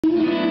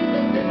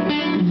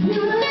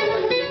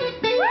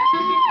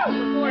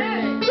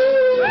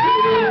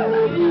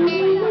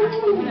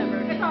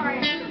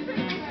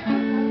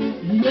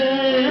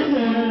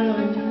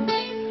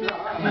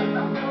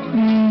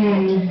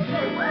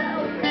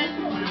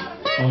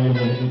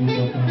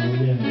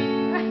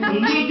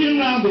Looking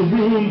around the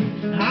room,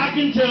 I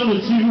can tell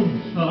that you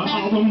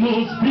are the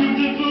most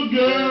beautiful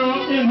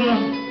girl in the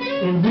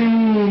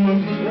room,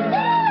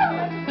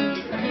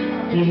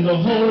 in the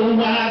whole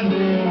wide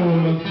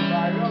room.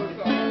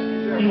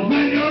 And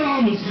when you're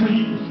on the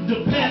street,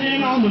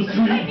 depending on the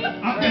street,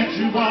 I bet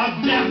you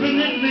are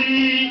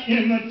definitely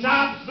in the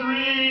top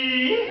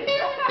 3.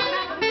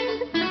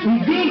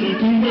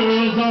 Good-looking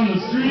girls on the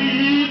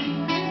street,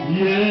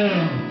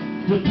 yeah,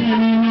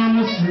 depending on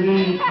the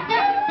street.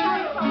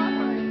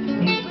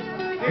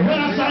 When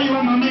I saw you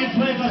at my mate's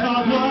place, I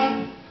thought, what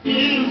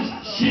is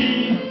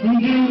she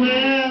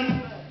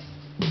doing?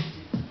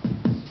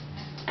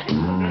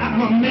 At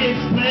my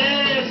mate's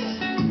place,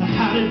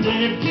 how did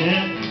they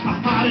get a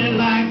party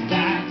like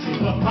that?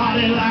 A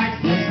party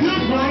like this?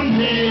 Good one,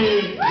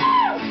 Dave.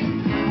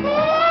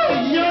 Oh,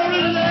 you're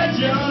a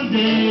legend,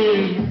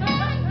 Dave.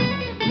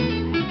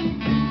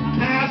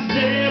 Ask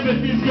Dave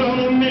if he's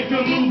gonna make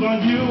a move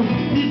on you.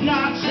 He's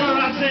not sure.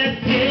 I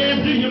said,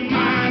 Dave, do you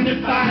mind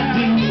if I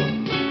do?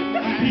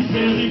 He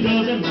says he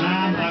doesn't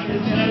mind, I can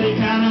tell he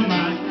kinda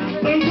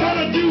mind, but I'm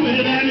gonna do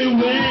it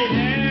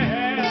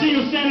anyway. I see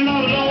you standing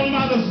all alone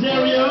by the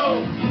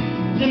stereo,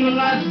 dim the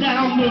lights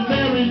down, but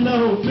very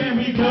low. Here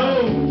we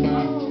go.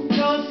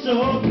 You're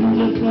so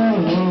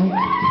beautiful.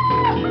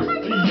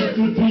 You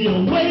could be a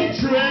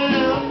waitress.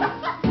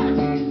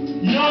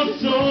 You're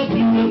so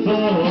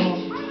beautiful.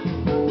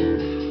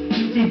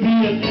 You could be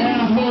an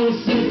air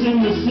hostess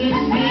in the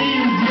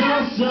 60s.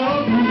 You're so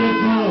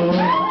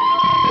beautiful.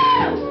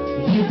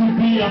 You could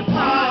be a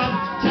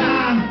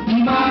part-time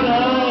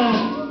model.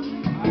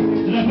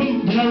 Did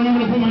I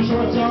remember to put my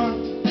shorts on?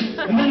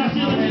 And then I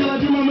feel I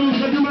do my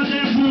moves, I do my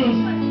dance moves.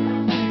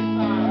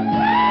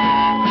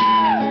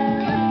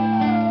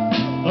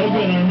 Oh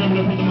good, I remember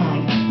to put them on.